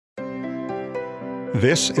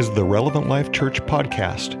This is the Relevant Life Church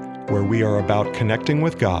podcast, where we are about connecting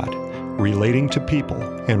with God, relating to people,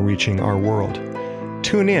 and reaching our world.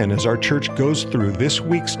 Tune in as our church goes through this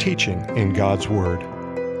week's teaching in God's Word.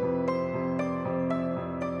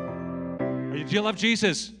 Do you love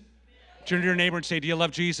Jesus? Turn to your neighbor and say, do you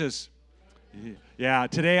love Jesus? Yeah,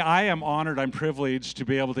 today I am honored, I'm privileged to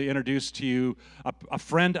be able to introduce to you a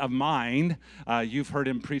friend of mine. You've heard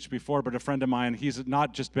him preach before, but a friend of mine. He's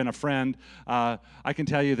not just been a friend. I can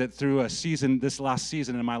tell you that through this last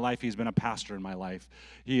season in my life, he's been a pastor in my life.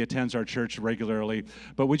 He attends our church regularly.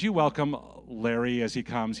 But would you welcome Larry as he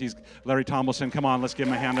comes? He's Larry Tombleson. Come on, let's give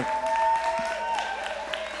him a hand.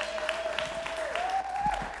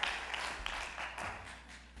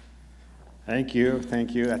 Thank you.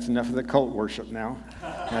 That's enough of the cult worship now.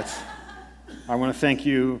 I want to thank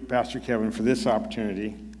you, Pastor Kevin, for this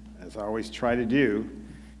opportunity. As I always try to do,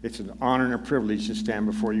 it's an honor and a privilege to stand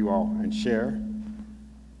before you all and share.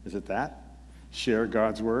 Is it that? Share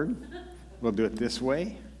God's Word. We'll do it this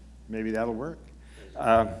way. Maybe that'll work.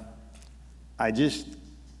 I just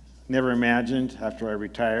never imagined after I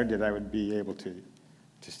retired that I would be able to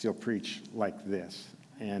still preach like this.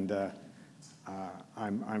 And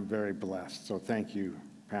I'm very blessed. So thank you,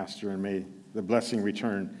 Pastor, and may the blessing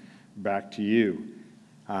return back to you.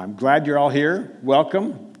 I'm glad you're all here.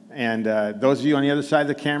 Welcome. And those of you on the other side of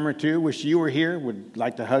the camera, too, wish you were here, would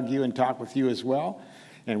like to hug you and talk with you as well.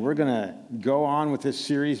 And we're going to go on with this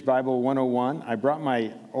series, Bible 101. I brought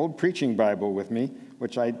my old preaching Bible with me,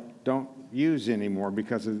 which I don't use anymore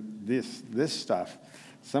because of this stuff.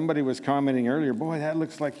 Somebody was commenting earlier, boy, that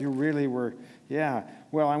looks like you really were, yeah.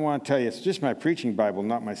 Well, I want to tell you, it's just my preaching Bible,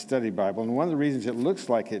 not my study Bible. And one of the reasons it looks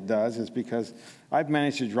like it does is because I've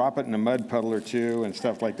managed to drop it in a mud puddle or two and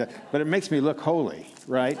stuff like that. But it makes me look holy,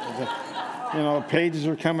 right? Pages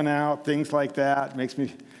are coming out, things like that. Makes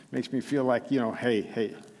me feel like,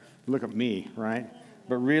 hey, look at me, right?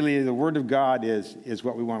 But really, the Word of God is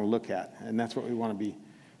what we want to look at. And that's what we want to be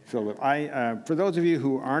filled with. For those of you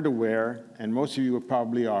who aren't aware, and most of you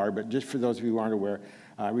probably are, but just for those of you who aren't aware,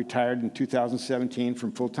 I retired in 2017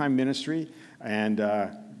 from full-time ministry, and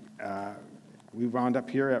we wound up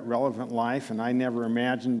here at Relevant Life, and I never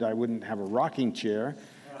imagined I wouldn't have a rocking chair,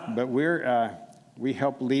 but we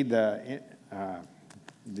help lead the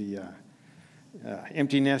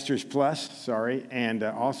Empty Nesters Plus, and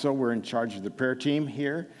also we're in charge of the prayer team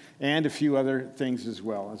here, and a few other things as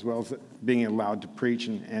well as being allowed to preach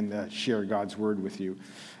and share God's Word with you.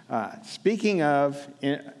 Speaking of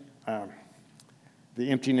the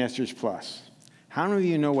Empty Nesters Plus, how many of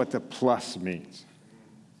you know what the plus means?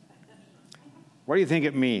 What do you think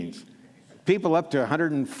it means? People up to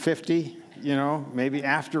 150, maybe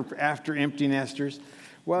after empty nesters.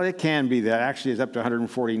 Well, it can be that. Actually, it's up to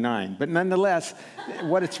 149. But nonetheless,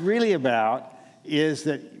 what it's really about is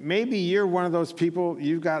that maybe you're one of those people,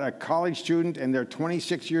 you've got a college student and they're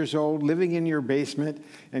 26 years old living in your basement,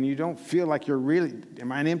 and you don't feel like you're really,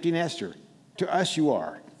 am I an empty nester? To us, you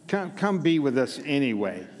are. Come be with us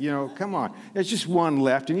anyway. Come on. There's just one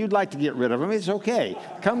left, and you'd like to get rid of them. It's okay.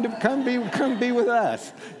 Come be with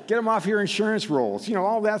us. Get them off your insurance rolls.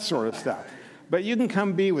 All that sort of stuff. But you can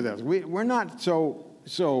come be with us. We're not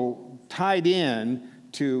so tied in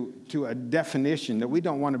to a definition that we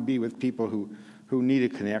don't want to be with people who need a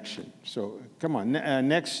connection. So come on.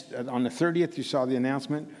 Next, on the 30th, you saw the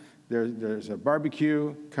announcement. There's a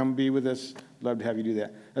barbecue. Come be with us. Love to have you do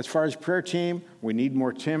that. As far as prayer team, we need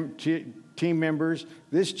more team members.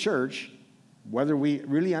 This church, whether we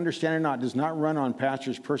really understand it or not, does not run on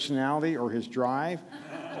pastor's personality or his drive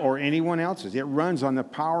or anyone else's. It runs on the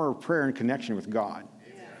power of prayer and connection with God.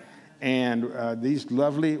 And these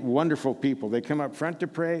lovely, wonderful people, they come up front to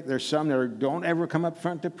pray. There's some that don't ever come up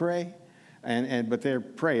front to pray, but they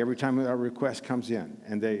pray every time a request comes in,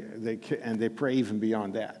 and they pray even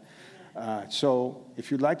beyond that. So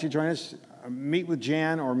if you'd like to join us, meet with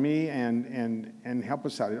Jan or me and help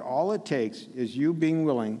us out. All it takes is you being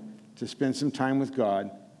willing to spend some time with God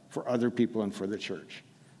for other people and for the church.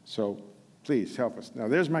 So please help us. Now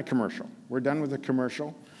there's my commercial. We're done with the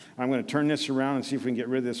commercial. I'm going to turn this around and see if we can get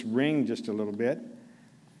rid of this ring just a little bit.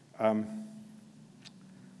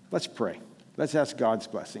 Let's pray. Let's ask God's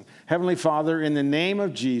blessing. Heavenly Father, in the name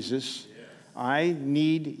of Jesus, I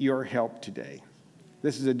need your help today.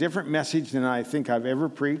 This is a different message than I think I've ever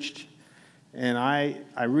preached. And I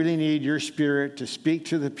really need your Spirit to speak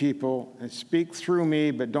to the people and speak through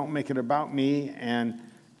me, but don't make it about me, and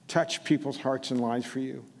touch people's hearts and lives for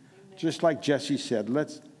you. Just like Jesse said,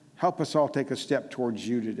 let's help us all take a step towards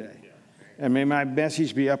you today. And may my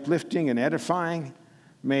message be uplifting and edifying.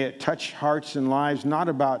 May it touch hearts and lives, not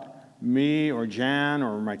about me or Jan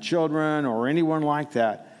or my children or anyone like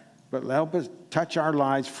that, but help us touch our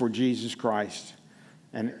lives for Jesus Christ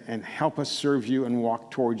and help us serve you and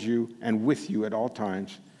walk towards you and with you at all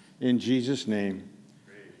times. In Jesus' name,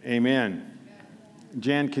 amen.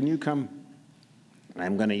 Jan, can you come?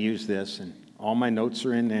 I'm going to use this, and all my notes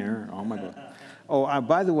are in there.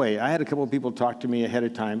 By the way, I had a couple of people talk to me ahead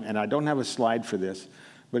of time, and I don't have a slide for this,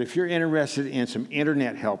 but if you're interested in some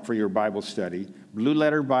internet help for your Bible study, Blue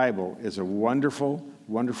Letter Bible is a wonderful,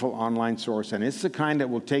 wonderful online source, and it's the kind that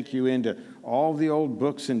will take you into all the old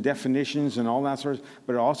books and definitions and all that sort of,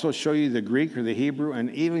 but it'll also show you the Greek or the Hebrew, and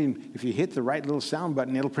even if you hit the right little sound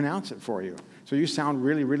button, it'll pronounce it for you. So you sound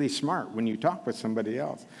really, really smart when you talk with somebody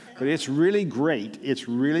else. But it's really great. It's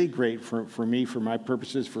really great for me, for my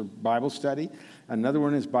purposes, for Bible study. Another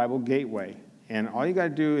one is Bible Gateway. And all you got to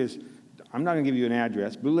do is, I'm not going to give you an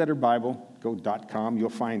address. Blue Letter Bible, go.com, you'll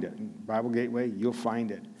find it. Bible Gateway, you'll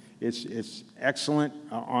find it. It's excellent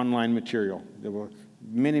online material. There were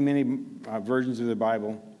many versions of the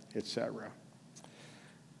Bible, etc.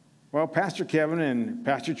 Well, Pastor Kevin and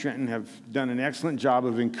Pastor Trenton have done an excellent job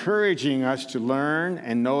of encouraging us to learn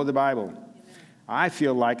and know the Bible. I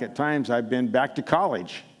feel like at times I've been back to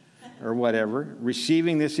college or whatever,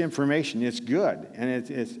 receiving this information. It's good, and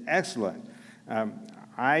it's excellent.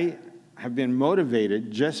 I have been motivated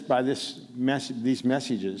just by these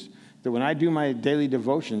messages, that when I do my daily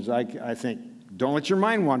devotions, I think, don't let your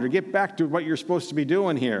mind wander. Get back to what you're supposed to be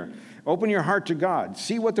doing here. Open your heart to God.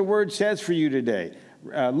 See what the Word says for you today.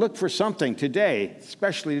 Look for something today,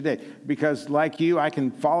 especially today, because like you, I can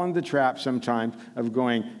fall into the trap sometimes of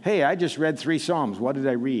going, hey, I just read 3 Psalms. What did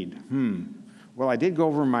I read? Well, I did go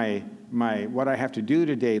over my what I have to do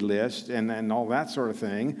today list and all that sort of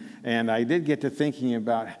thing, and I did get to thinking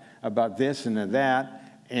about this and that,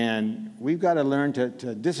 and we've got to learn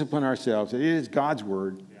to discipline ourselves. It is God's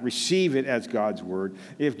Word. Receive it as God's Word.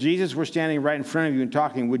 If Jesus were standing right in front of you and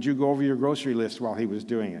talking, would you go over your grocery list while he was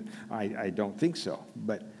doing it? I don't think so.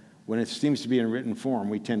 But when it seems to be in written form,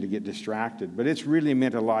 we tend to get distracted. But it's really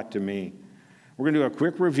meant a lot to me. We're going to do a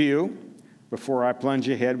quick review before I plunge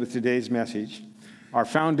ahead with today's message. Our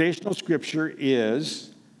foundational scripture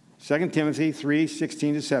is 2 Timothy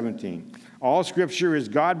 3:16-17. All scripture is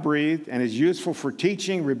God-breathed and is useful for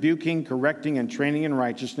teaching, rebuking, correcting, and training in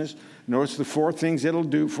righteousness. Notice the 4 things it'll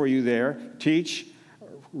do for you there. Teach,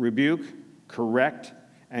 rebuke, correct,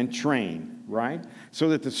 and train, right? So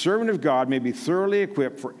that the servant of God may be thoroughly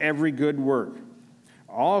equipped for every good work.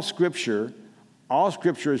 All scripture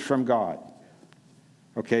is from God.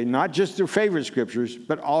 Okay, not just their favorite scriptures,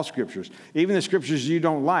 but all scriptures. Even the scriptures you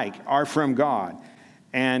don't like are from God.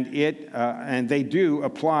 And they do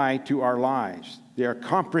apply to our lives. They are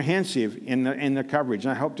comprehensive in the coverage.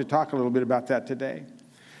 And I hope to talk a little bit about that today.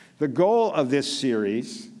 The goal of this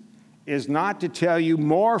series is not to tell you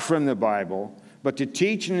more from the Bible, but to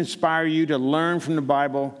teach and inspire you to learn from the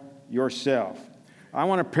Bible yourself. I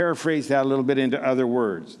want to paraphrase that a little bit into other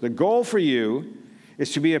words. The goal for you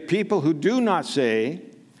is to be a people who do not say,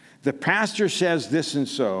 the pastor says this and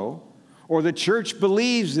so, or the church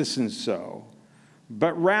believes this and so,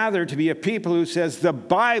 but rather to be a people who says the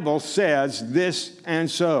Bible says this and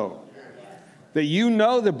so. That you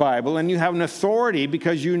know the Bible and you have an authority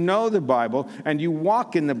because you know the Bible and you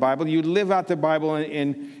walk in the Bible, you live out the Bible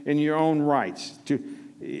in your own rights.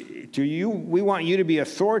 To you, we want you to be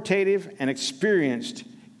authoritative and experienced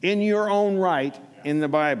in your own right in the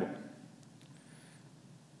Bible.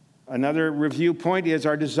 Another review point is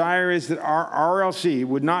our desire is that our RLC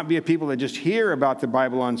would not be a people that just hear about the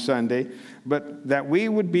Bible on Sunday, but that we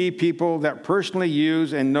would be people that personally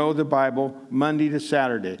use and know the Bible Monday to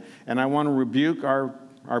Saturday. And I want to rebuke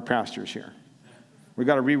our pastors here. We've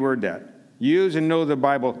got to reword that. Use and know the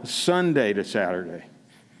Bible Sunday to Saturday.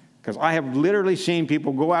 Because I have literally seen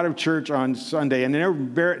people go out of church on Sunday and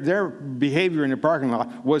their behavior in the parking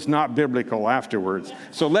lot was not biblical afterwards.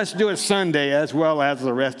 So let's do it Sunday as well as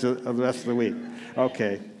the rest of the week.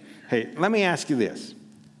 Okay. Hey, let me ask you this.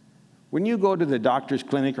 When you go to the doctor's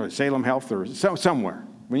clinic or Salem Health or somewhere,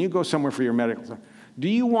 when you go somewhere for your medical stuff, do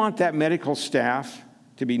you want that medical staff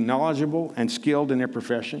to be knowledgeable and skilled in their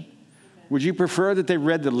profession? Would you prefer that they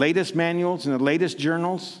read the latest manuals and the latest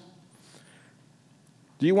journals?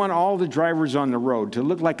 Do you want all the drivers on the road to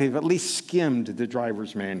look like they've at least skimmed the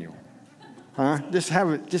driver's manual? Huh? Just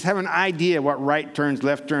have an idea what right turns,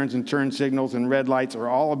 left turns, and turn signals and red lights are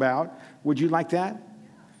all about. Would you like that?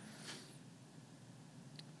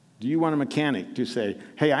 Do you want a mechanic to say,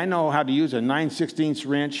 hey, I know how to use a 9/16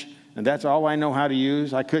 wrench and that's all I know how to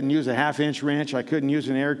use. I couldn't use a half-inch wrench. I couldn't use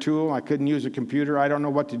an air tool. I couldn't use a computer. I don't know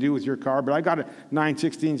what to do with your car, but I got a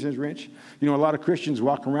 9/16" wrench. You know, a lot of Christians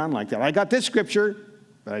walk around like that. I got this scripture,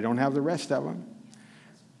 but I don't have the rest of them.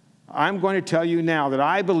 I'm going to tell you now that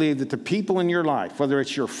I believe that the people in your life, whether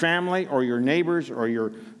it's your family or your neighbors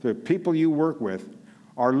or the people you work with,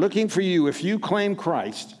 are looking for you, if you claim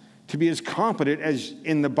Christ, to be as competent as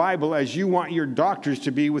in the Bible as you want your doctors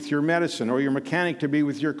to be with your medicine, or your mechanic to be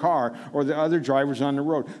with your car, or the other drivers on the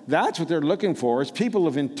road. That's what they're looking for, is people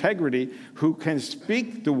of integrity who can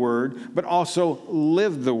speak the word, but also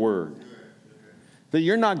live the word. That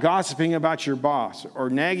you're not gossiping about your boss or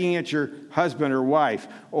nagging at your husband or wife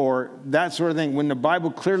or that sort of thing, when the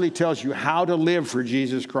Bible clearly tells you how to live for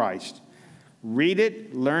Jesus Christ. Read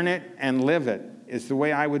it, learn it, and live it is the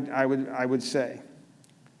way I would say.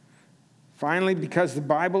 Finally, because the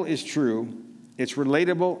Bible is true, it's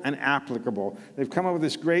relatable and applicable. They've come up with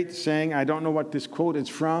this great saying. I don't know what this quote is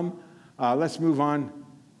from. Let's move on.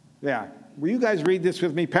 Yeah. Will you guys read this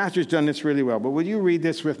with me? Pastor's done this really well, but will you read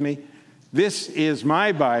this with me? This is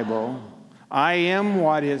my Bible. I am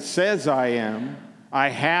what it says I am. I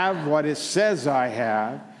have what it says I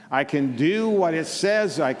have. I can do what it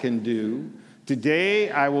says I can do. Today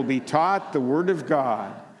I will be taught the Word of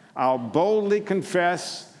God. I'll boldly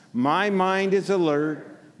confess. My mind is alert.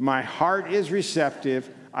 My heart is receptive.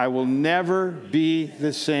 I will never be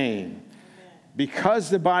the same. Because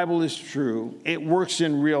the Bible is true, it works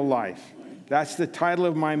in real life. That's the title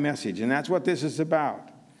of my message, and that's what this is about.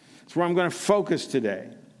 It's where I'm going to focus today.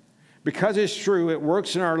 Because it's true, it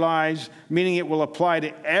works in our lives, meaning it will apply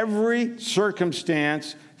to every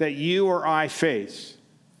circumstance that you or I face.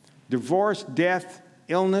 Divorce, death,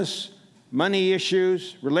 illness, money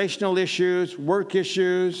issues, relational issues, work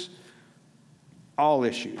issues, all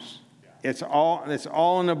issues. It's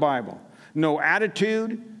all in the Bible. No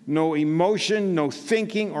attitude, no emotion, no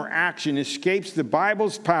thinking or action escapes the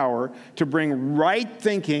Bible's power to bring right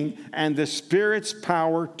thinking and the Spirit's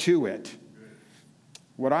power to it.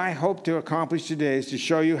 What I hope to accomplish today is to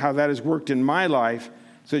show you how that has worked in my life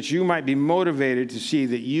so that you might be motivated to see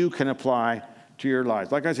that you can apply to your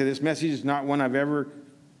lives. Like I said, this message is not one I've ever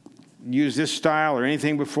used this style or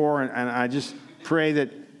anything before, and I just pray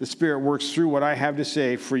that the Spirit works through what I have to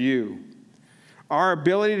say for you. Our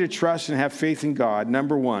ability to trust and have faith in God,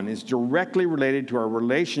 number one, is directly related to our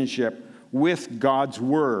relationship with God's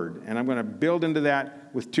Word. And I'm going to build into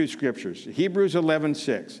that with two scriptures. Hebrews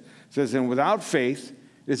 11:6 says, "And without faith,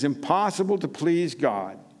 it is impossible to please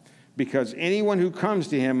God, because anyone who comes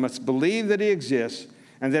to Him must believe that He exists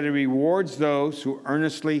and that He rewards those who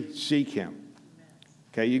earnestly seek Him."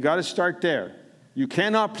 Okay, you got to start there. You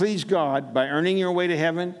cannot please God by earning your way to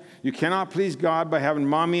heaven. You cannot please God by having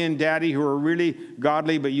mommy and daddy who are really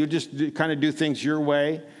godly, but you just kind of do things your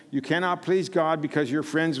way. You cannot please God because you're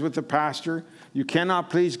friends with the pastor. You cannot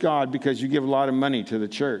please God because you give a lot of money to the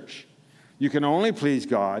church. You can only please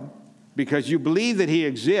God because you believe that He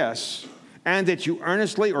exists and that you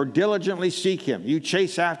earnestly or diligently seek Him. You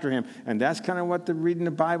chase after Him. And that's kind of what the reading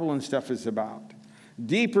the Bible and stuff is about.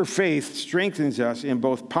 Deeper faith strengthens us in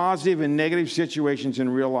both positive and negative situations in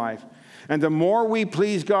real life. And the more we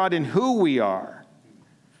please God in who we are,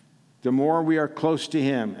 the more we are close to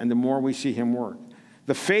Him and the more we see Him work.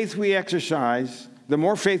 The more faith we exercise,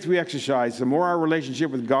 the more our relationship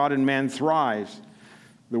with God and man thrives.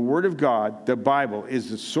 The Word of God, the Bible, is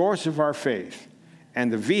the source of our faith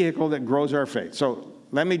and the vehicle that grows our faith. So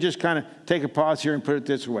let me just kind of take a pause here and put it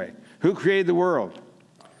this way. Who created the world?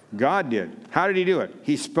 God did. How did He do it?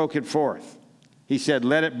 He spoke it forth. He said,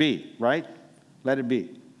 let it be, right? Let it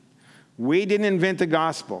be. We didn't invent the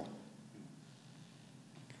gospel.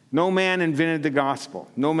 No man invented the gospel.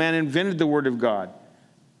 No man invented the Word of God.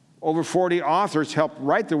 Over 40 authors helped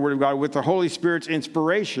write the Word of God with the Holy Spirit's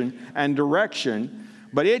inspiration and direction,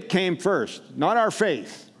 but it came first, not our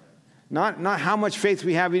faith. Not how much faith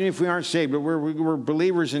we have even if we aren't saved, but we're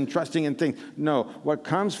believers in trusting in things. No, what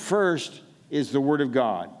comes first is the Word of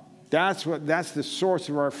God. That's the source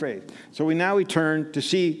of our faith. So we turn to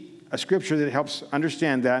see a scripture that helps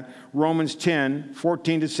understand that. Romans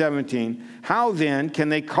 10:14-17. How then can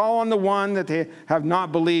they call on the one that they have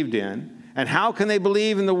not believed in? And how can they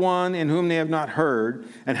believe in the one in whom they have not heard?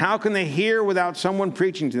 And how can they hear without someone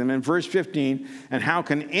preaching to them? In verse 15, and how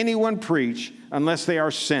can anyone preach unless they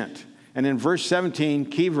are sent? And in verse 17,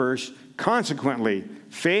 key verse, consequently,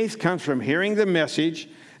 faith comes from hearing the message,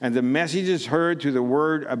 and the message is heard through the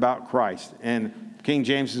word about Christ. And King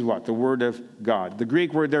James is what? The word of God. The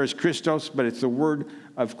Greek word there is Christos, but it's the word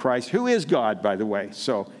of Christ, who is God, by the way.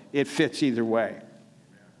 So it fits either way.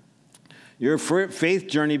 Your faith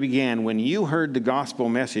journey began when you heard the gospel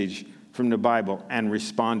message from the Bible and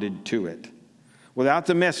responded to it. Without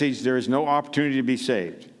the message, there is no opportunity to be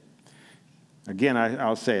saved. Again,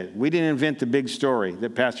 I'll say it. We didn't invent the big story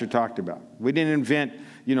that Pastor talked about. We didn't invent,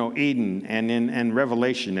 Eden and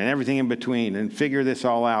Revelation and everything in between and figure this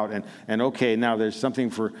all out and okay, now there's something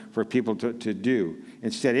for people to do.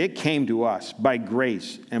 Instead, it came to us by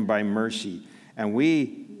grace and by mercy. And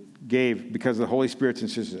we gave, because of the Holy Spirit's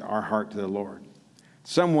insistence, our heart to the Lord.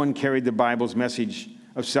 Someone carried the Bible's message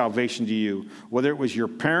of salvation to you, whether it was your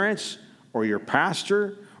parents or your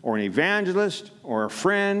pastor or an evangelist or a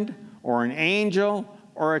friend or an angel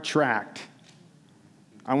or a tract.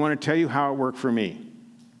 I want to tell you how it worked for me.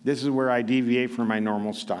 This is where I deviate from my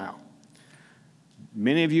normal style.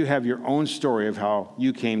 Many of you have your own story of how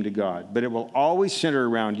you came to God, but it will always center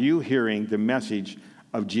around you hearing the message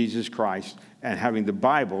of Jesus Christ and having the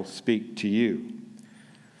Bible speak to you.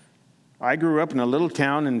 I grew up in a little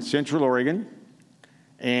town in Central Oregon,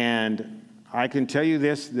 and I can tell you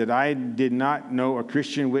this, that I did not know a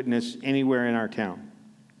Christian witness anywhere in our town.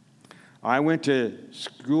 I went to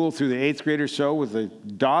school through the 8th grade or so with the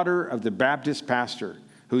daughter of the Baptist pastor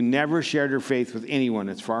who never shared her faith with anyone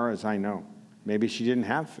as far as I know. Maybe she didn't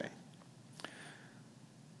have faith.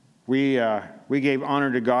 We gave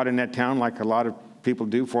honor to God in that town like a lot of people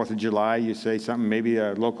do. 4th of July, you say something, maybe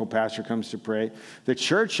a local pastor comes to pray. The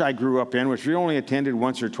church I grew up in, which we only attended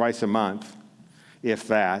once or twice a month, if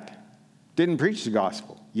that, didn't preach the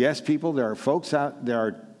gospel. Yes, people, there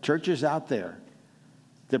are churches out there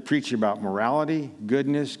that preach about morality,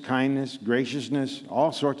 goodness, kindness, graciousness,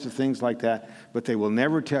 all sorts of things like that, but they will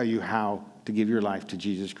never tell you how to give your life to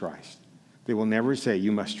Jesus Christ. They will never say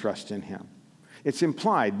you must trust in him. It's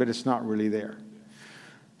implied, but it's not really there.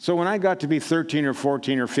 So when I got to be 13 or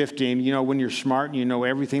 14 or 15, when you're smart and you know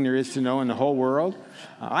everything there is to know in the whole world,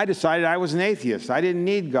 I decided I was an atheist. I didn't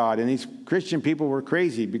need God, and these Christian people were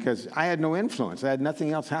crazy because I had no influence. I had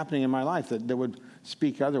nothing else happening in my life that would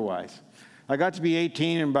speak otherwise. I got to be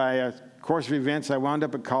 18, and by a course of events, I wound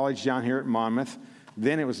up at college down here at Monmouth.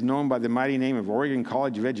 Then it was known by the mighty name of Oregon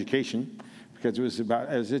College of Education because it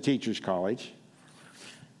was a teacher's college.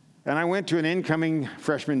 And I went to an incoming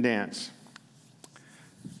freshman dance,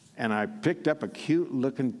 and I picked up a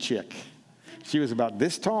cute-looking chick. She was about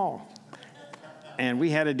this tall. And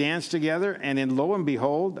we had a dance together, and then lo and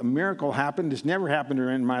behold, a miracle happened. This never happened to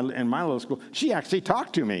her in my little school. She actually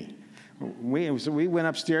talked to me. We went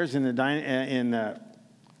upstairs in the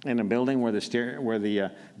building where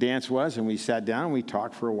the dance was, and we sat down and we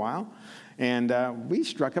talked for a while, and we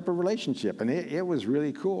struck up a relationship, and it was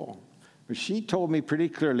really cool. But she told me pretty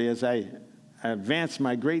clearly as I advanced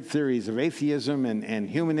my great theories of atheism and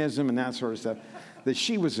humanism and that sort of stuff, that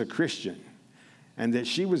she was a Christian and that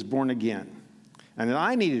she was born again and that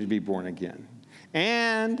I needed to be born again.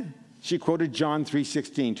 And she quoted John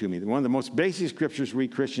 3:16 to me, one of the most basic scriptures we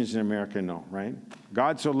Christians in America know, right?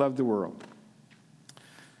 God so loved the world.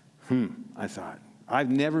 I thought,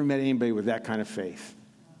 I've never met anybody with that kind of faith.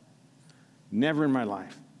 Never in my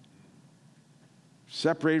life.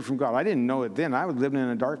 Separated from God. I didn't know it then. I was living in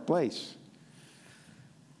a dark place.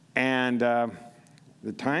 And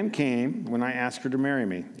the time came when I asked her to marry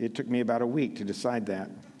me. It took me about a week to decide that.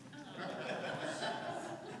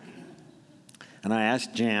 And I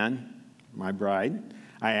asked Jan, my bride,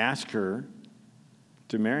 I asked her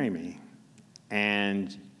to marry me.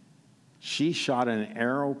 And she shot an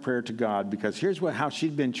arrow prayer to God because here's how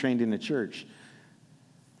she'd been trained in the church.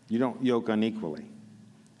 You don't yoke unequally.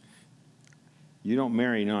 You don't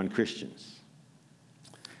marry non-Christians.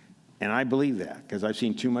 And I believe that because I've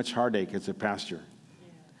seen too much heartache as a pastor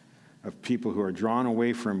of people who are drawn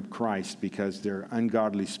away from Christ because their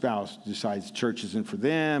ungodly spouse decides church isn't for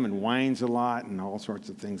them and whines a lot and all sorts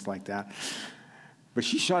of things like that. But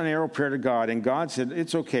she shot an arrow prayer to God, and God said,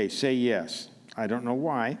 it's okay, say yes. I don't know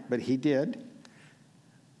why, but he did.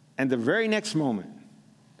 And the very next moment,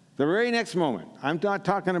 I'm not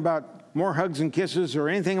talking about more hugs and kisses or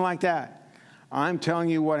anything like that. I'm telling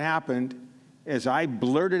you what happened is I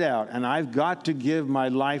blurted out, and I've got to give my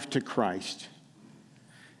life to Christ.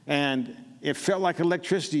 And it felt like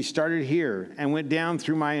electricity started here and went down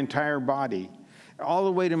through my entire body, all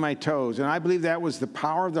the way to my toes. And I believe that was the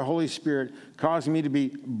power of the Holy Spirit causing me to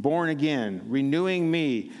be born again, renewing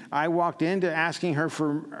me. I walked into asking her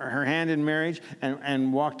for her hand in marriage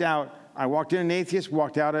and walked out. I walked in an atheist,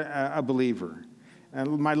 walked out a believer.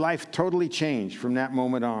 And my life totally changed from that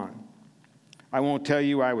moment on. I won't tell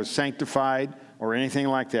you I was sanctified or anything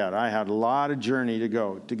like that. I had a lot of journey to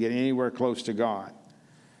go to get anywhere close to God.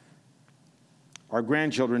 Our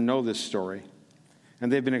grandchildren know this story.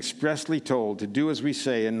 and they've been expressly told to do as we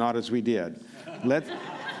say and not as we did.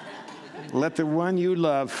 Let the one you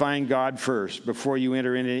love find God first before you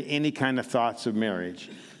enter into any kind of thoughts of marriage.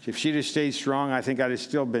 If she'd have stayed strong, I think I'd have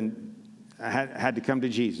still had to come to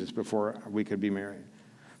Jesus before we could be married.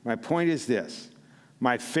 My point is this.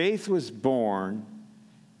 My faith was born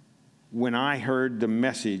when I heard the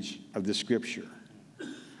message of the Scripture.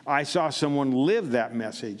 I saw someone live that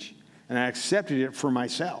message, and I accepted it for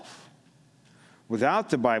myself. Without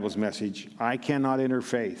the Bible's message, I cannot enter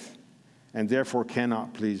faith, and therefore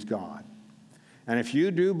cannot please God. And if you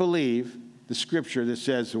do believe the Scripture that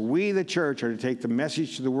says we, the church, are to take the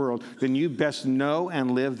message to the world, then you best know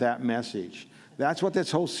and live that message. That's what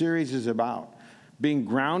this whole series is about. Being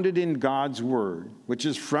grounded in God's Word, which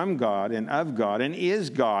is from God and of God and is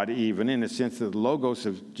God even, in the sense that the Logos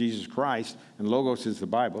of Jesus Christ and Logos is the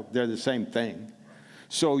Bible. They're the same thing.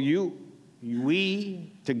 So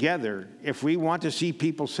we together, if we want to see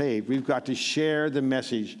people saved, we've got to share the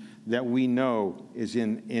message that we know is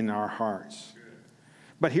in our hearts.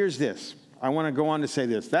 But here's this. I want to go on to say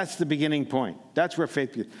this. That's the beginning point. That's where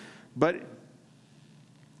faith begins. But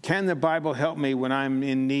can the Bible help me when I'm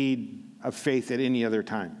in need of faith at any other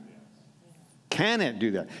time? Can it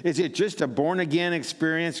do that? Is it just a born-again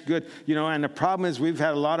experience? Good. And the problem is we've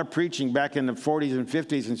had a lot of preaching back in the 40s and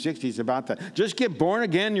 50s and 60s about that. Just get born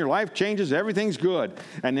again, your life changes, everything's good.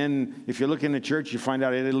 And then if you look in the church, you find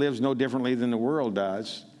out it lives no differently than the world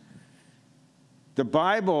does. The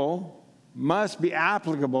Bible must be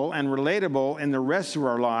applicable and relatable in the rest of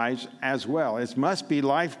our lives as well. It must be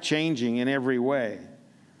life-changing in every way.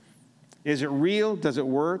 Is it real? Does it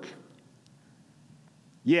work?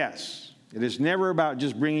 Yes. It is never about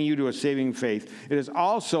just bringing you to a saving faith. It is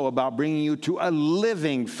also about bringing you to a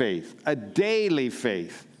living faith, a daily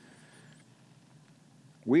faith.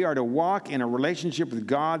 We are to walk in a relationship with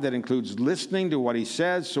God that includes listening to what He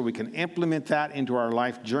says so we can implement that into our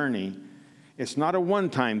life journey. It's not a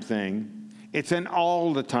one-time thing. It's an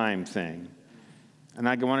all-the-time thing. And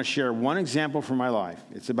I want to share one example from my life.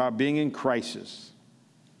 It's about being in crisis.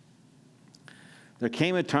 There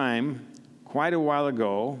came a time quite a while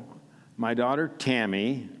ago, my daughter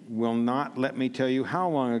Tammy will not let me tell you how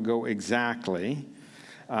long ago exactly,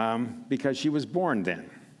 because she was born then.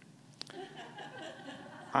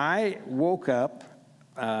 I woke up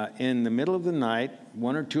in the middle of the night,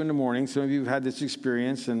 1 or 2 in the morning. Some of you have had this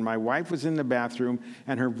experience, and my wife was in the bathroom,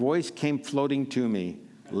 and her voice came floating to me.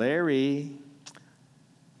 Larry,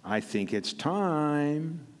 I think it's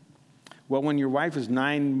time. Well, when your wife is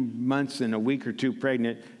 9 months and a week or 2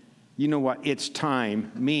 pregnant, you know what it's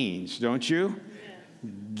time means, don't you?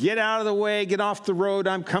 Get out of the way, get off the road,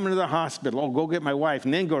 I'm coming to the hospital. Oh, go get my wife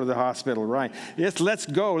and then go to the hospital, right? Yes, let's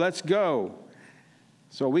go.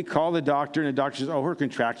 So we call the doctor, and the doctor says, oh, her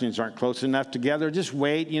contractions aren't close enough together. Just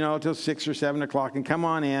wait, till 6 or 7 o'clock and come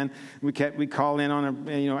on in. We call in on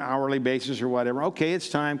a hourly basis or whatever. Okay, it's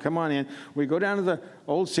time. Come on in. We go down to the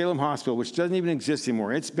old Salem Hospital, which doesn't even exist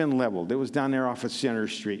anymore. It's been leveled. It was down there off of Center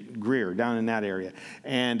Street, Greer, down in that area.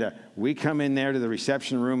 And we come in there to the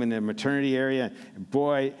reception room in the maternity area. And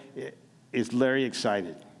boy, is Larry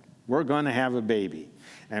excited. We're going to have a baby.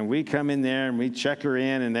 And we come in there and we check her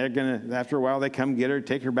in, and they're going to, after a while, they come get her,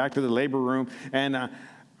 take her back to the labor room. And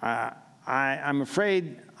I'm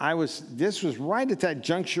afraid this was right at that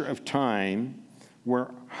juncture of time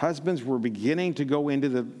where husbands were beginning to go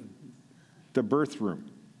into the birth room,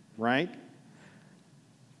 right?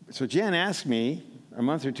 So Jen asked me a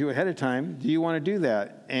month or 2 ahead of time, do you want to do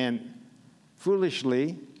that? And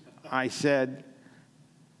foolishly, I said,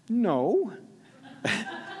 no.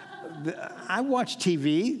 I watch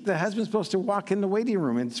TV. The husband's supposed to walk in the waiting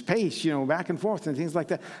room and pace, back and forth and things like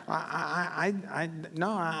that.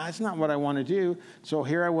 No, that's not what I want to do. So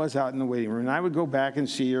here I was out in the waiting room, and I would go back and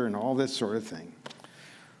see her and all this sort of thing.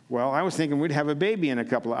 Well, I was thinking we'd have a baby in a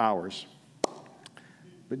couple of hours.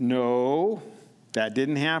 But no, that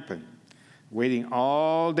didn't happen. Waiting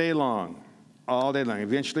all day long.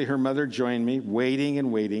 Eventually her mother joined me,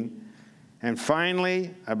 waiting. And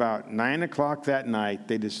finally, about 9 o'clock that night,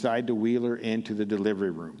 they decide to wheel her into the delivery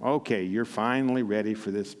room. Okay, you're finally ready for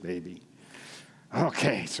this baby.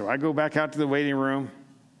 Okay, so I go back out to the waiting room,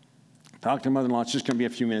 talk to mother-in-law. It's just going to be a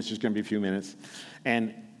few minutes.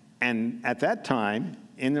 And at that time,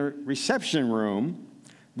 in the reception room,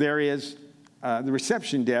 there is the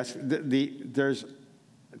reception desk. There's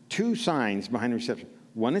 2 signs behind the reception.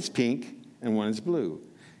 One is pink and one is blue.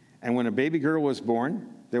 And when a baby girl was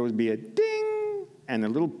born, there would be a ding, and the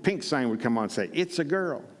little pink sign would come on and say, it's a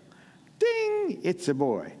girl. Ding, it's a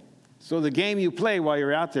boy. So the game you play while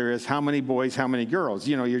you're out there is how many boys, how many girls.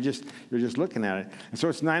 You know, you're just looking at it. And so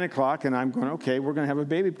it's 9 o'clock, and I'm going, okay, we're going to have a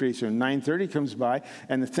baby pretty soon. 9:30 comes by,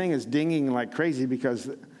 and the thing is dinging like crazy because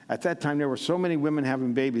at that time there were so many women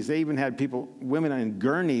having babies. They even had women in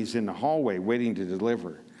gurneys in the hallway waiting to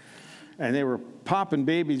deliver. And they were popping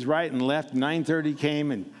babies right and left. 9:30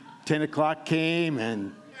 came, and 10 o'clock came,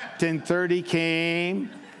 and 10:30 came.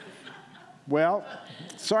 Well,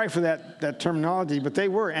 sorry for that terminology, but they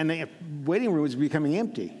were, and the waiting room was becoming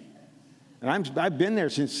empty. And I've been there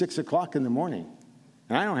since 6 o'clock in the morning,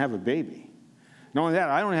 and I don't have a baby. Not only that,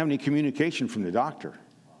 I don't have any communication from the doctor.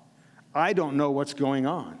 I don't know what's going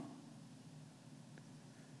on.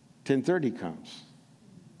 10:30 comes.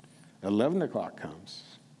 11 o'clock comes.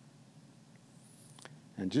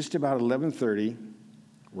 And just about 11:30,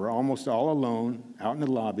 we're almost all alone out in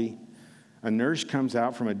the lobby. A nurse comes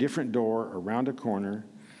out from a different door around a corner,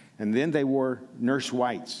 and then they wore nurse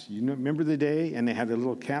whites. You know, remember the day? And they had the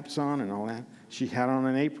little caps on and all that. She had on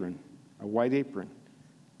an apron, a white apron.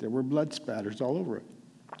 There were blood spatters all over it.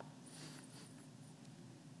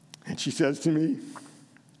 And she says to me,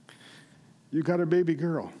 "You got a baby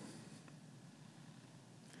girl."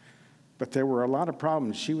 But there were a lot of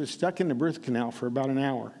problems. She was stuck in the birth canal for about an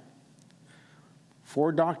hour.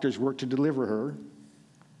 4 doctors worked to deliver her.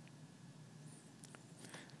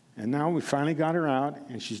 And now we finally got her out,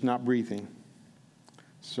 and she's not breathing.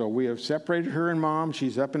 So we have separated her and Mom.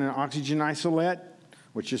 She's up in an oxygen isolate,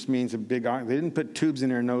 which just means a big, they didn't put tubes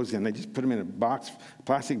in her nose in. They just put them in a box,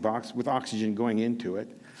 plastic box with oxygen going into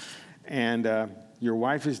it. And your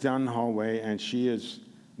wife is down the hallway, and she is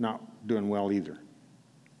not doing well either.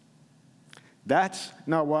 That's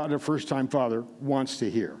not what a first-time father wants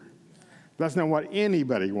to hear. That's not what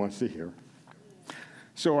anybody wants to hear.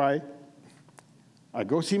 So I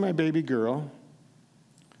go see my baby girl.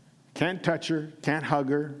 Can't touch her, can't hug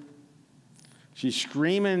her. She's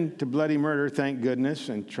screaming to bloody murder, thank goodness,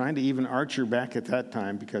 and trying to even arch her back at that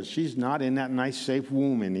time because she's not in that nice, safe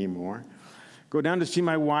womb anymore. Go down to see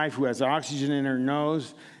my wife who has oxygen in her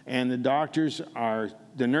nose, and the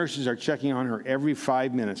nurses are checking on her every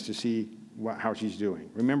 5 minutes to see how she's doing.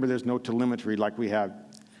 Remember, there's no telemetry like we have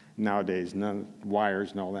nowadays, none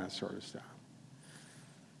wires and all that sort of stuff.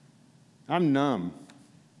 I'm numb.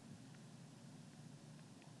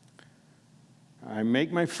 I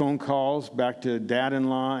make my phone calls back to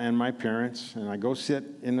dad-in-law and my parents, and I go sit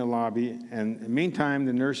in the lobby. And in the meantime,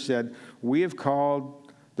 the nurse said, "We have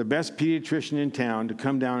called the best pediatrician in town to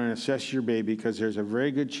come down and assess your baby because there's a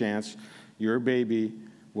very good chance your baby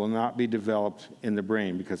will not be developed in the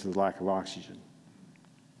brain because of the lack of oxygen."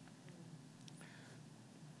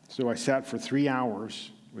 So I sat for 3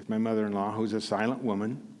 hours with my mother-in-law, who's a silent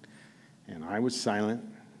woman, and I was silent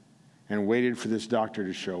and waited for this doctor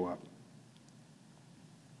to show up.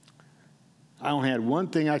 I only had one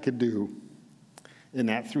thing I could do in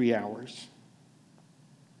that 3 hours,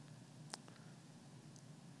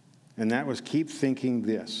 and that was keep thinking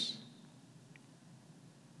this: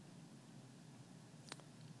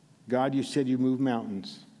 God, you said you'd move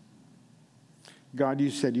mountains. God,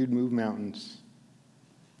 you said you'd move mountains.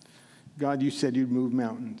 God, you said you'd move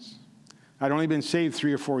mountains. I'd only been saved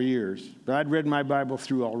 3 or 4 years, but I'd read my Bible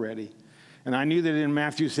through already. And I knew that in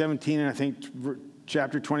Matthew 17, and I think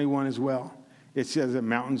chapter 21 as well, it says that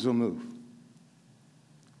mountains will move.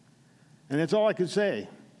 And that's all I could say.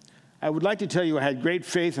 I would like to tell you I had great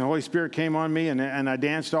faith and the Holy Spirit came on me and I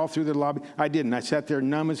danced all through the lobby. I didn't. I sat there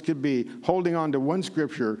numb as could be, holding on to one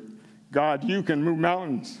scripture: God, you can move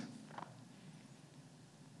mountains.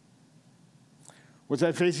 Was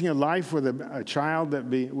I facing a life with a child that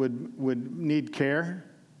would need care?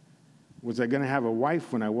 Was I going to have a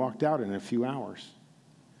wife when I walked out in a few hours?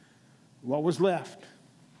 What was left?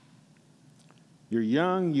 You're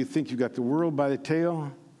young, you think you got the world by the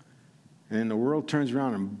tail, and then the world turns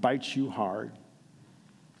around and bites you hard.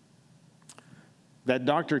 That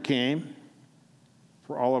doctor came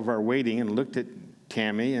for all of our waiting and looked at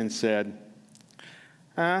Tammy and said,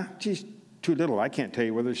 she's too little. I can't tell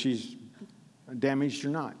you whether she's damaged or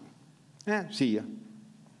not. See ya.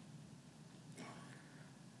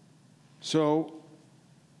 So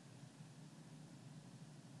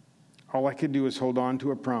all I could do was hold on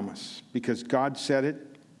to a promise. Because God said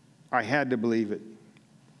it, I had to believe it.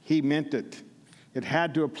 He meant it. It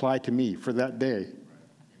had to apply to me for that day.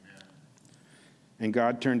 And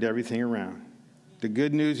God turned everything around. The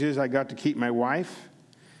good news is I got to keep my wife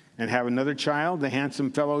and have another child, the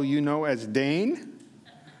handsome fellow you know as Dane,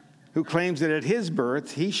 who claims that at his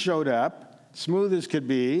birth, he showed up, smooth as could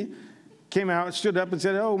be, came out, stood up and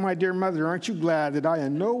said, "Oh, my dear mother, aren't you glad that I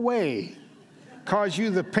in no way cause you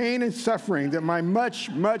the pain and suffering that my much,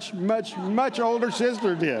 much, much, much older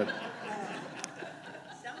sister did.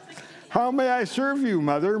 How may I serve you,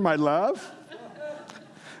 mother, my love?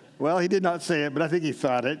 Well, he did not say it, but I think he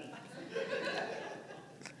thought it.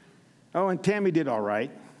 Oh, and Tammy did all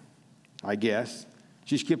right, I guess.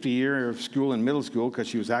 She skipped a year of school in middle school because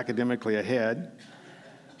she was academically ahead.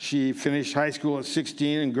 She finished high school at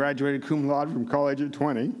 16 and graduated cum laude from college at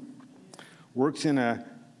 20. Works in a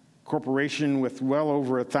corporation with well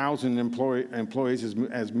over 1,000 employees,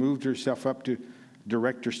 has moved herself up to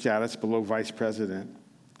director status below vice president,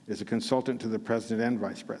 is a consultant to the president and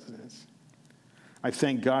vice presidents. I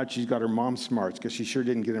thank God she's got her mom's smarts because she sure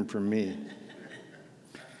didn't get them from me.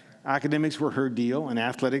 Academics were her deal and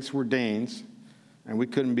athletics were Dane's, and we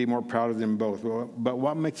couldn't be more proud of them both. But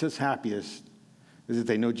what makes us happiest is that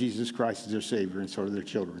they know Jesus Christ is their Savior, and so do their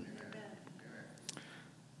children.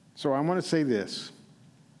 So I want to say this.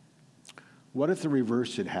 What if the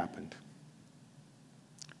reverse had happened?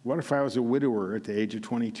 What if I was a widower at the age of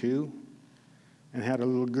 22 and had a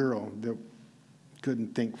little girl that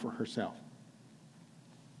couldn't think for herself?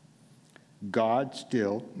 God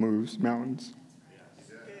still moves mountains.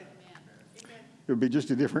 It would be just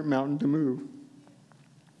a different mountain to move.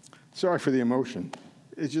 Sorry for the emotion.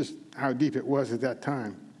 It's just how deep it was at that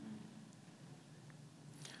time.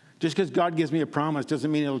 Just because God gives me a promise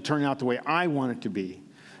doesn't mean it'll turn out the way I want it to be.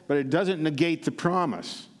 But it doesn't negate the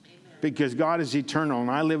promise. Because God is eternal and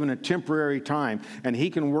I live in a temporary time. And he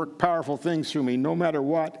can work powerful things through me no matter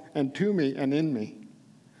what, and to me and in me.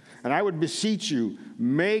 And I would beseech you,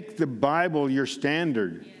 make the Bible your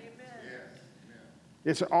standard.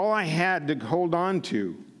 It's all I had to hold on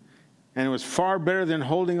to. And it was far better than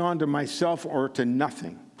holding on to myself or to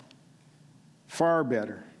nothing. Far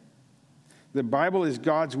better. The Bible is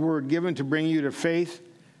God's word given to bring you to faith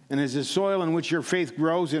and is the soil in which your faith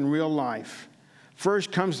grows in real life.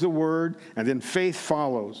 First comes the word and then faith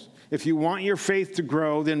follows. If you want your faith to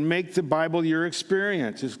grow, then make the Bible your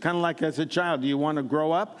experience. It's kind of like as a child. Do you want to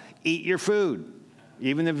grow up? Eat your food.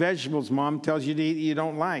 Even the vegetables mom tells you to eat you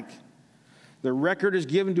don't like. The record is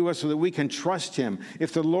given to us so that we can trust him.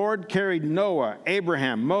 If the Lord carried Noah,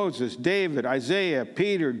 Abraham, Moses, David, Isaiah,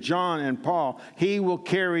 Peter, John, and Paul, he will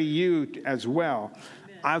carry you as well.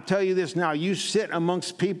 Amen. I'll tell you this now. You sit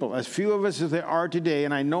amongst people, as few of us as there are today,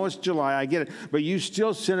 and I know it's July, I get it, but you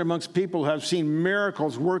still sit amongst people who have seen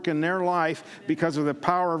miracles work in their life because of the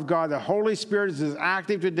power of God. The Holy Spirit is as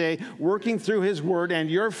active today, working through his word and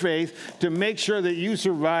your faith to make sure that you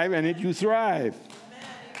survive and that you thrive.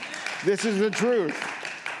 This is the truth.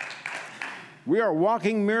 We are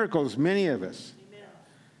walking miracles, many of us. Amen.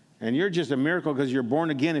 And you're just a miracle because you're born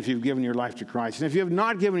again if you've given your life to Christ. And if you have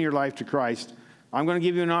not given your life to Christ, I'm going to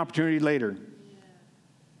give you an opportunity later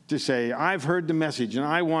to say, I've heard the message and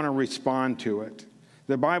I want to respond to it.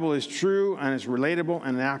 The Bible is true and it's relatable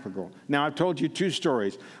and applicable. Now, I've told you two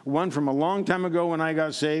stories. One from a long time ago when I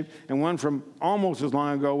got saved and one from almost as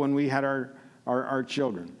long ago when we had our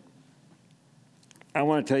children. I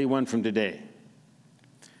want to tell you one from today.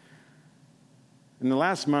 In the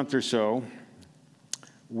last month or so,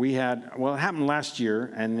 it happened last year,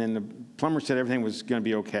 and then the plumber said everything was going to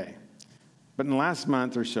be okay. But in the last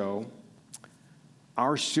month or so,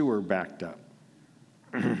 our sewer backed up.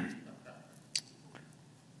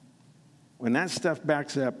 When that stuff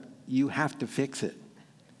backs up, you have to fix it.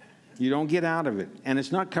 You don't get out of it. And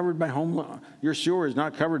it's not covered by your sewer is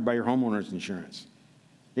not covered by your homeowner's insurance.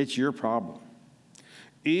 It's your problem.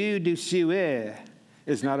 Eau de sewer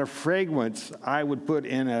is not a fragrance I would put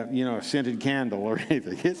in a scented candle or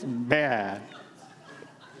anything. It's bad.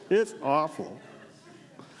 It's awful.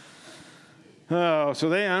 Oh, so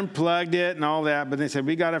they unplugged it and all that, but they said,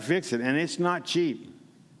 we got to fix it, and it's not cheap.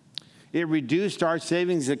 It reduced our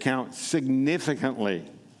savings account significantly.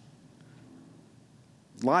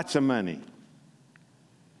 Lots of money.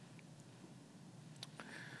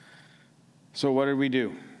 So what did we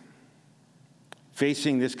do?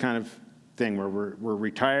 Facing this kind of thing where we're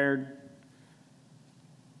retired,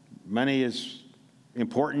 money is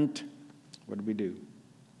important, what did we do?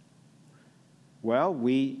 Well,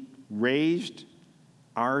 we raised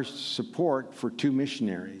our support for 2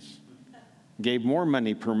 missionaries, gave more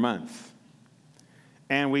money per month,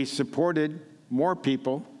 and we supported more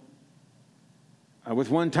people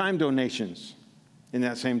with one-time donations in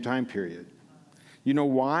that same time period. You know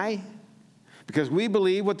why? Because we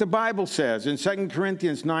believe what the Bible says. In 2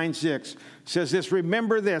 Corinthians 9:6 says this,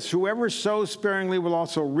 remember this, whoever sows sparingly will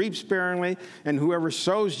also reap sparingly, and whoever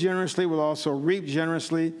sows generously will also reap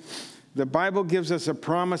generously. The Bible gives us a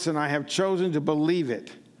promise, and I have chosen to believe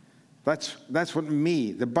it. That's what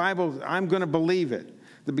the Bible, I'm going to believe it.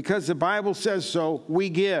 Because the Bible says so, we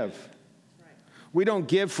give. We don't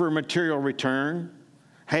give for a material return.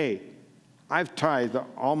 Hey, I've tithed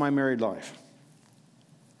all my married life.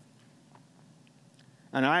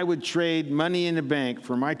 And I would trade money in the bank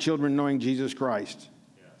for my children knowing Jesus Christ.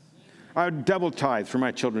 I would double tithe for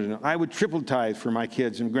my children. I would triple tithe for my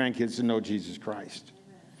kids and grandkids to know Jesus Christ.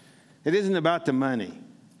 It isn't about the money.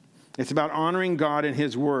 It's about honoring God and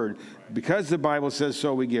His Word. Because the Bible says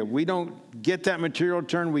so, we give. We don't get that material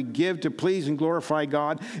return. We give to please and glorify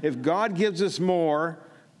God. If God gives us more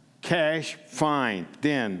cash, fine.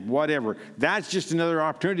 Then, whatever. That's just another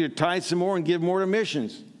opportunity to tithe some more and give more to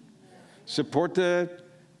missions. Support the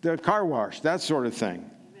car wash, that sort of thing.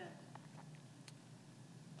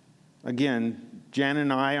 Again, Jan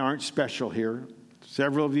and I aren't special here.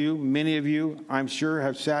 Several of you, many of you, I'm sure,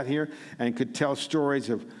 have sat here and could tell stories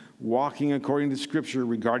of walking according to Scripture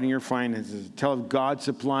regarding your finances, tell of God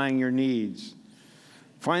supplying your needs.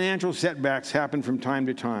 Financial setbacks happen from time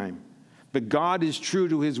to time, but God is true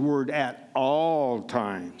to His Word at all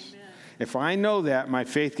times. Amen. If I know that, my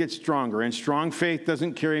faith gets stronger, and strong faith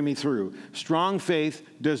doesn't carry me through. Strong faith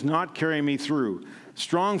does not carry me through.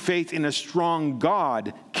 Strong faith in a strong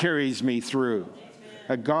God carries me through. Amen.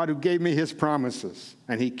 A God who gave me His promises,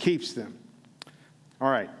 and He keeps them. All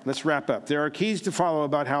right, let's wrap up. There are keys to follow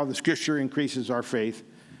about how the Scripture increases our faith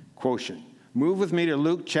quotient. Move with me to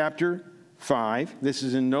Luke chapter 5. This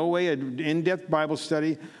is in no way an in-depth Bible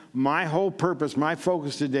study. My whole purpose, my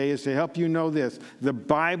focus today is to help you know this. The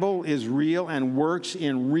Bible is real and works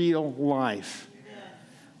in real life.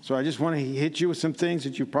 So I just want to hit you with some things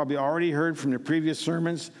that you've probably already heard from the previous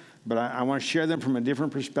sermons, but I want to share them from a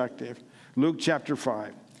different perspective. Luke chapter 5.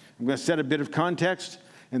 I'm going to set a bit of context,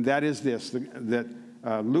 and that is this, that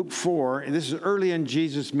Luke 4, and this is early in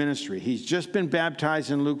Jesus' ministry. He's just been baptized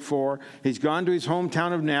in Luke 4. He's gone to his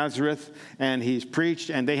hometown of Nazareth, and he's preached,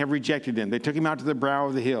 and they have rejected him. They took him out to the brow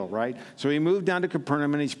of the hill, right? So he moved down to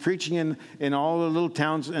Capernaum, and he's preaching in all the little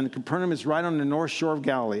towns, and Capernaum is right on the north shore of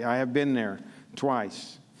Galilee. I have been there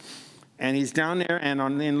twice. And he's down there, and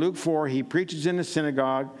in Luke 4, he preaches in the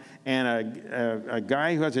synagogue, and a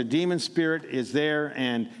guy who has a demon spirit is there,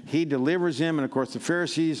 and he delivers him, and of course the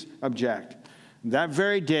Pharisees object. That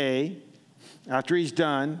very day, after he's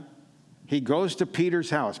done, he goes to Peter's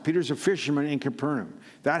house. Peter's a fisherman in Capernaum.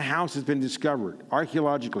 That house has been discovered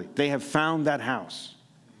archaeologically. They have found that house.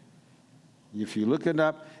 If you look it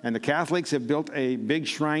up, and the Catholics have built a big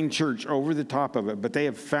shrine church over the top of it, but they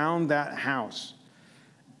have found that house.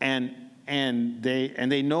 And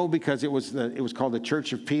they know because it was called the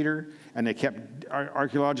Church of Peter, and they kept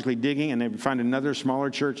archaeologically digging, and they found another smaller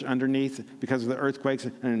church underneath because of the earthquakes,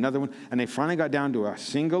 and another one, and they finally got down to a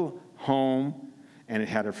single home, and it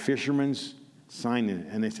had a fisherman's sign in it,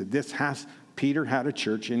 and they said, Peter had a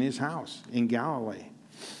church in his house in Galilee.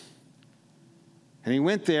 And he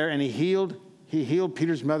went there, and he healed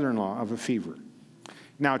Peter's mother-in-law of a fever.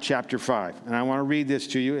 Now, chapter 5, and I want to read this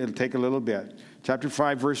to you. It'll take a little bit. Chapter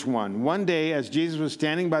 5, verse 1. One day, as Jesus was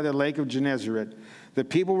standing by the lake of Gennesaret, the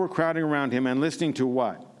people were crowding around him and listening to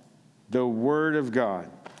what? The Word of God.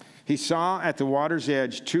 He saw at the water's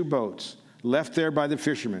edge 2 boats left there by the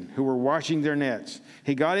fishermen who were washing their nets.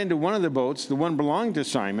 He got into one of the boats, the one belonging to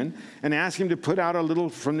Simon, and asked him to put out a little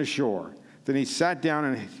from the shore. Then he sat down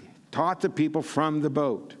and taught the people from the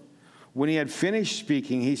boat. When he had finished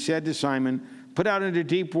speaking, he said to Simon, "Put out into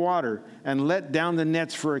deep water and let down the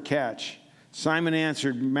nets for a catch." Simon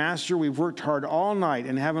answered, "Master, we've worked hard all night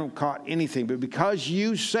and haven't caught anything, but because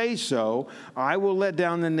you say so, I will let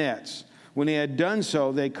down the nets." When they had done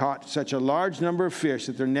so, they caught such a large number of fish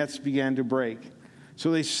that their nets began to break.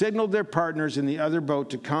 So they signaled their partners in the other boat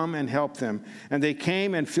to come and help them, and they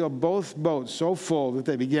came and filled both boats so full that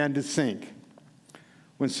they began to sink.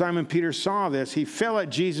 When Simon Peter saw this, he fell at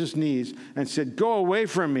Jesus' knees and said, "Go away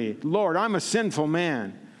from me, Lord, I'm a sinful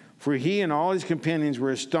man." For he and all his companions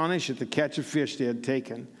were astonished at the catch of fish they had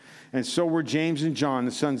taken. And so were James and John,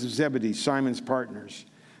 the sons of Zebedee, Simon's partners.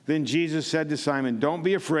 Then Jesus said to Simon, "Don't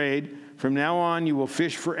be afraid. From now on you will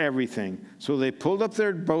fish for everything." So they pulled up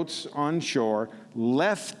their boats on shore,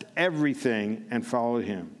 left everything, and followed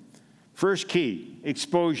him. First key,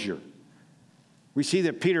 exposure. We see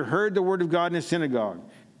that Peter heard the word of God in the synagogue.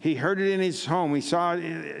 He heard it in his home. He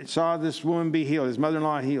saw this woman be healed, his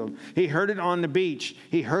mother-in-law healed. He heard it on the beach.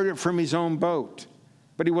 He heard it from his own boat,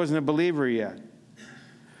 but he wasn't a believer yet.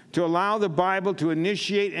 To allow the Bible to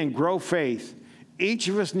initiate and grow faith, each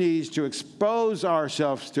of us needs to expose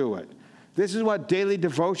ourselves to it. This is what daily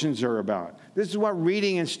devotions are about. This is what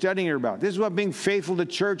reading and studying are about. This is what being faithful to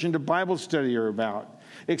church and to Bible study are about.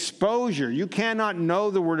 Exposure. You cannot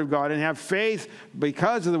know the Word of God and have faith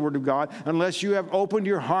because of the Word of God unless you have opened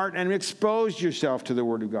your heart and exposed yourself to the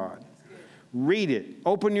Word of God. Read it.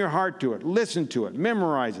 Open your heart to it. Listen to it.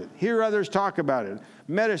 Memorize it. Hear others talk about it.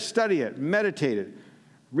 Study it. Meditate it.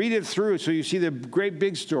 Read it through so you see the great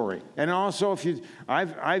big story. And also,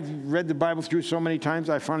 I've read the Bible through so many times,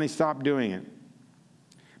 I finally stopped doing it.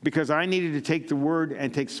 Because I needed to take the Word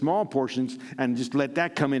and take small portions and just let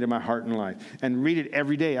that come into my heart and life. And read it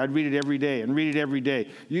every day. I'd read it every day and read it every day.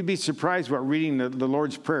 You'd be surprised what reading the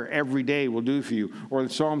Lord's Prayer every day will do for you. Or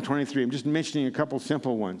Psalm 23. I'm just mentioning a couple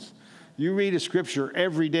simple ones. You read a scripture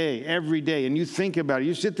every day, and you think about it.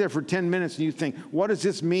 You sit there for 10 minutes and you think, what does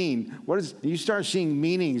this mean? You start seeing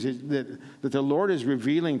meanings that the Lord is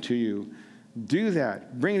revealing to you. Do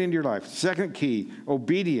that. Bring it into your life. Second key,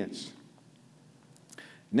 obedience.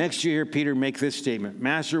 Next you hear Peter make this statement.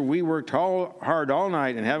 Master, we worked hard all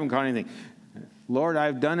night and haven't caught anything. Lord,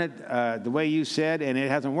 I've done it the way you said, and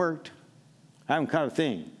it hasn't worked. I haven't caught a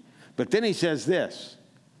thing. But then he says this,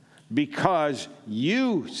 because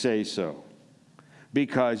you say so.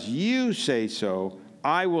 Because you say so,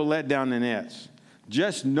 I will let down the nets.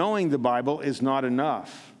 Just knowing the Bible is not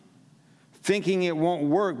enough. Thinking it won't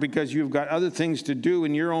work because you've got other things to do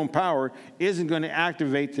in your own power isn't going to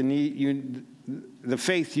activate the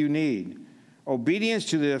faith you need. Obedience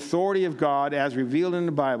to the authority of God as revealed in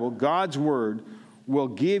the Bible, God's Word, will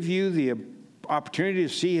give you the opportunity to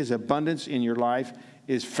see His abundance in your life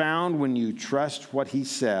is found when you trust what He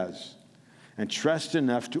says and trust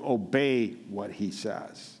enough to obey what He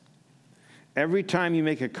says. Every time you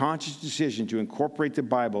make a conscious decision to incorporate the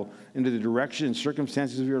Bible into the direction and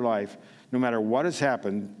circumstances of your life, no matter what has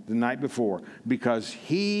happened the night before, because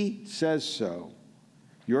He says so,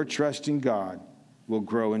 your trust in God will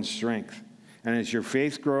grow in strength. And as your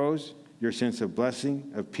faith grows, your sense of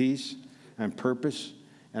blessing, of peace, and purpose,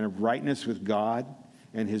 and of rightness with God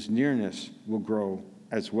and His nearness will grow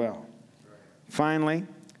as well. Finally,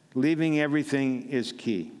 leaving everything is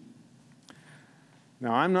key.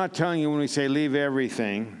 Now, I'm not telling you when we say leave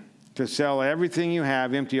everything, to sell everything you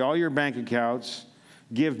have, empty all your bank accounts,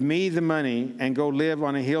 give me the money, and go live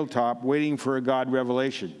on a hilltop waiting for a God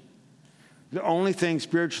revelation. The only thing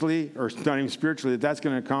spiritually, or not even spiritually, that's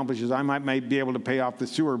going to accomplish is I might be able to pay off the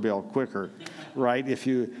sewer bill quicker, right, if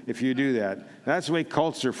you do that. That's the way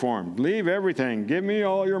cults are formed. Leave everything. Give me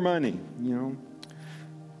all your money, you know.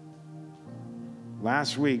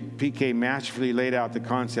 Last week, PK masterfully laid out the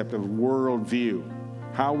concept of worldview.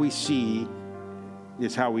 How we see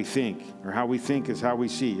is how we think, or how we think is how we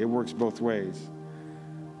see. It works both ways.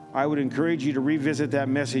 I would encourage you to revisit that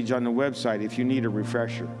message on the website if you need a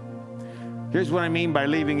refresher. Here's what I mean by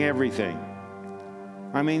leaving everything.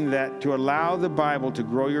 I mean that to allow the Bible to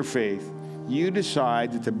grow your faith, you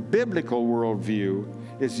decide that the biblical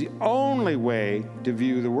worldview is the only way to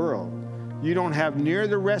view the world. You don't have near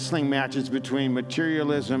the wrestling matches between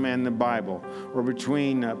materialism and the Bible, or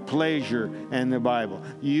between pleasure and the Bible.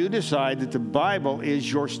 You decide that the Bible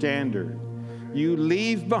is your standard. You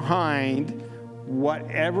leave behind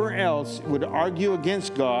whatever else would argue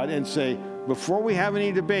against God and say, before we have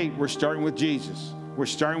any debate, we're starting with Jesus. We're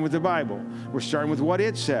starting with the Bible. We're starting with what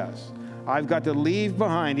it says. I've got to leave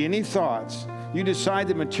behind any thoughts. You decide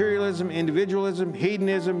that materialism, individualism,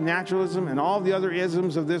 hedonism, naturalism, and all the other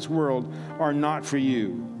isms of this world are not for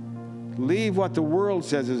you. Leave what the world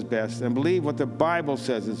says is best and believe what the Bible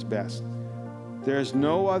says is best. There's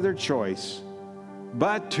no other choice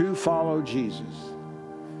but to follow Jesus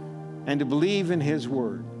and to believe in His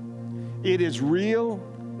Word. It is real.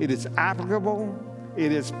 It is applicable.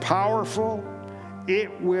 It is powerful.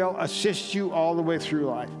 It will assist you all the way through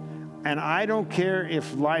life. And I don't care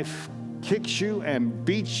if life kicks you and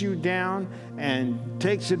beats you down and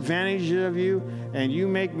takes advantage of you and you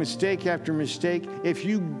make mistake after mistake. If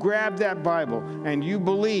you grab that Bible and you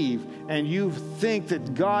believe and you think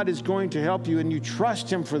that God is going to help you and you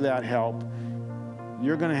trust Him for that help,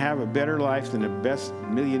 you're going to have a better life than the best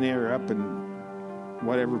millionaire up in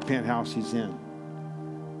whatever penthouse he's in.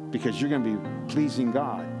 Because you're going to be pleasing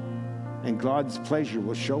God, and God's pleasure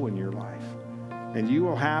will show in your life. And you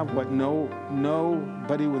will have what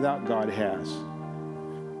nobody without God has.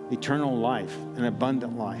 Eternal life, an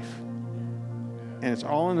abundant life. And it's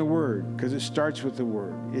all in the Word, because it starts with the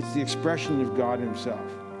Word. It's the expression of God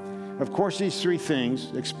Himself. Of course, these three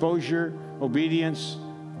things, exposure, obedience,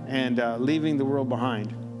 and leaving the world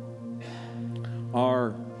behind,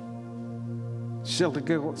 are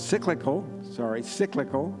cyclical,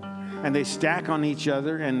 and they stack on each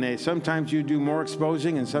other, and sometimes you do more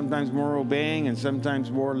exposing and sometimes more obeying and sometimes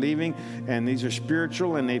more leaving, and these are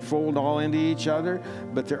spiritual and they fold all into each other,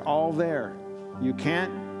 but they're all there. You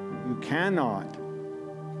cannot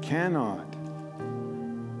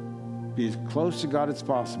be as close to God as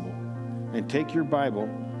possible and take your Bible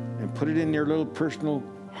and put it in your little personal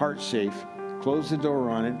heart safe, close the door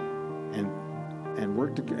on it, and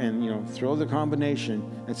work throw the combination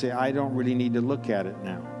and say, I don't really need to look at it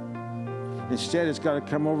now. Instead, it's got to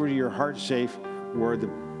come over to your heart safe where the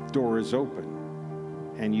door is open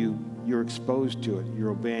and you're exposed to it, you're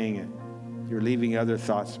obeying it, you're leaving other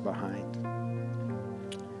thoughts behind.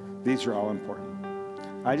 These are all important.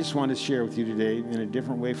 I just want to share with you today in a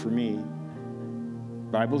different way for me.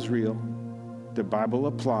 Bible's real. The Bible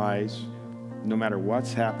applies no matter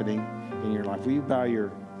what's happening in your life. Will you bow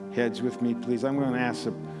your heads with me, please? I'm going to ask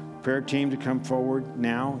the prayer team to come forward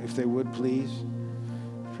now, if they would, please.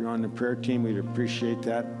 If you're on the prayer team, we'd appreciate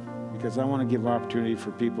that, because I want to give opportunity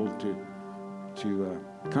for people to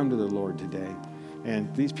come to the Lord today.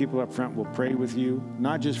 And these people up front will pray with you,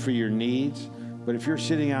 not just for your needs, but if you're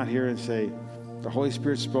sitting out here and say, the Holy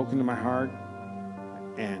Spirit's spoken to my heart,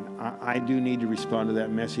 and I do need to respond to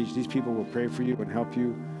that message, these people will pray for you and help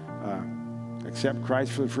you accept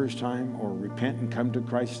Christ for the first time, or repent and come to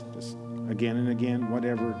Christ again and again,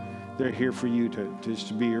 whatever. They're here for you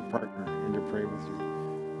to be your partner and to pray with you.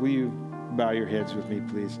 Will you bow your heads with me,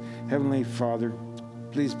 please? Heavenly Father,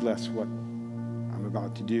 please bless what I'm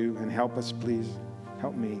about to do and help us, please.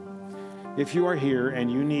 Help me. If you are here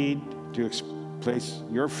and you need to place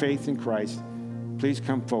your faith in Christ, please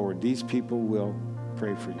come forward. These people will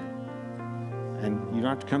pray for you. And you don't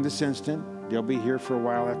have to come this instant. They'll be here for a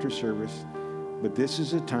while after service. But this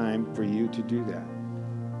is a time for you to do that.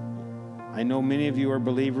 I know many of you are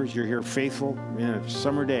believers. You're here faithful in a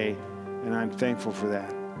summer day, and I'm thankful for that.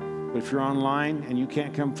 But if you're online and you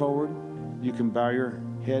can't come forward, you can bow your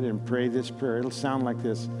head and pray this prayer. It'll sound like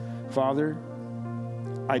this. Father,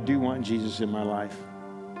 I do want Jesus in my life.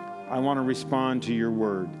 I want to respond to your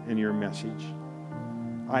word and your message.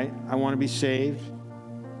 I want to be saved,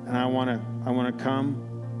 and I want to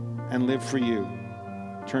come and live for you.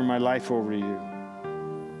 Turn my life over to you.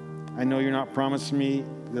 I know you're not promising me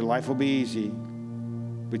that life will be easy,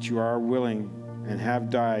 but you are willing and have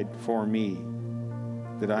died for me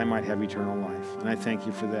that I might have eternal life. And I thank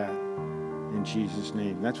you for that in Jesus'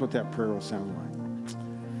 name. That's what that prayer will sound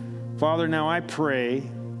like. Father, now I pray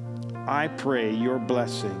your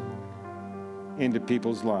blessing into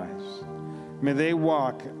people's lives. May they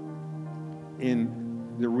walk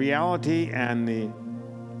in the reality and the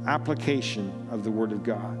application of the Word of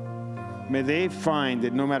God. May they find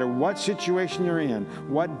that no matter what situation they're in,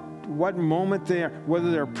 what moment they are, whether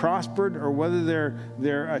they're prospered or whether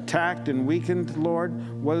they're attacked and weakened,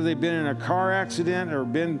 Lord, whether they've been in a car accident or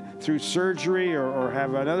been through surgery or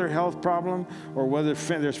have another health problem, or whether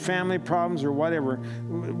there's family problems or whatever,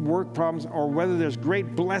 work problems, or whether there's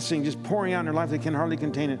great blessing just pouring out in their life, they can hardly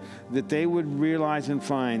contain it, that they would realize and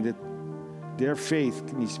find that their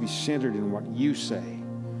faith needs to be centered in what you say,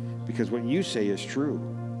 because what you say is true.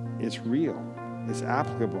 It's real. It's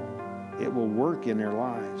applicable. It will work in their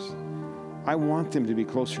lives. I want them to be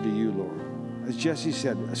closer to you, Lord. As Jesse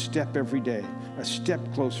said, a step every day, a step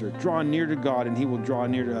closer. Draw near to God and he will draw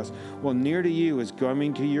near to us. Well, near to you is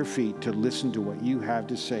coming to your feet to listen to what you have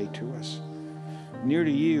to say to us. Near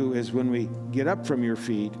to you is when we get up from your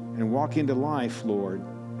feet and walk into life, Lord,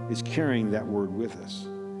 is carrying that word with us.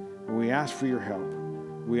 And we ask for your help.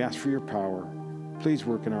 We ask for your power. Please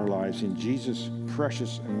work in our lives in Jesus'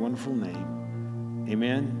 precious and wonderful name.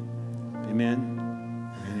 Amen, amen,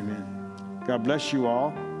 and amen. God bless you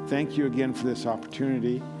all. Thank you again for this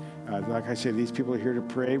opportunity. Like I said, these people are here to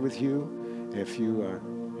pray with you. If you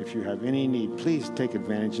have any need, please take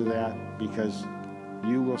advantage of that, because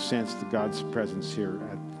you will sense God's presence here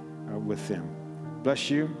with them.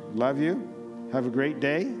 Bless you. Love you. Have a great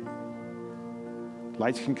day.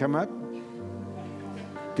 Lights can come up.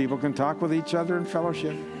 People can talk with each other in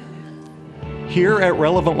fellowship. Here at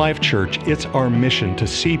Relevant Life Church, it's our mission to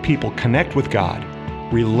see people connect with God,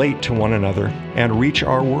 relate to one another, and reach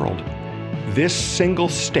our world. This single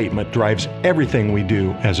statement drives everything we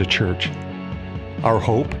do as a church. Our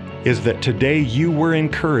hope is that today you were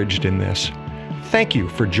encouraged in this. Thank you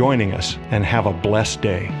for joining us, and have a blessed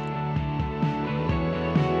day.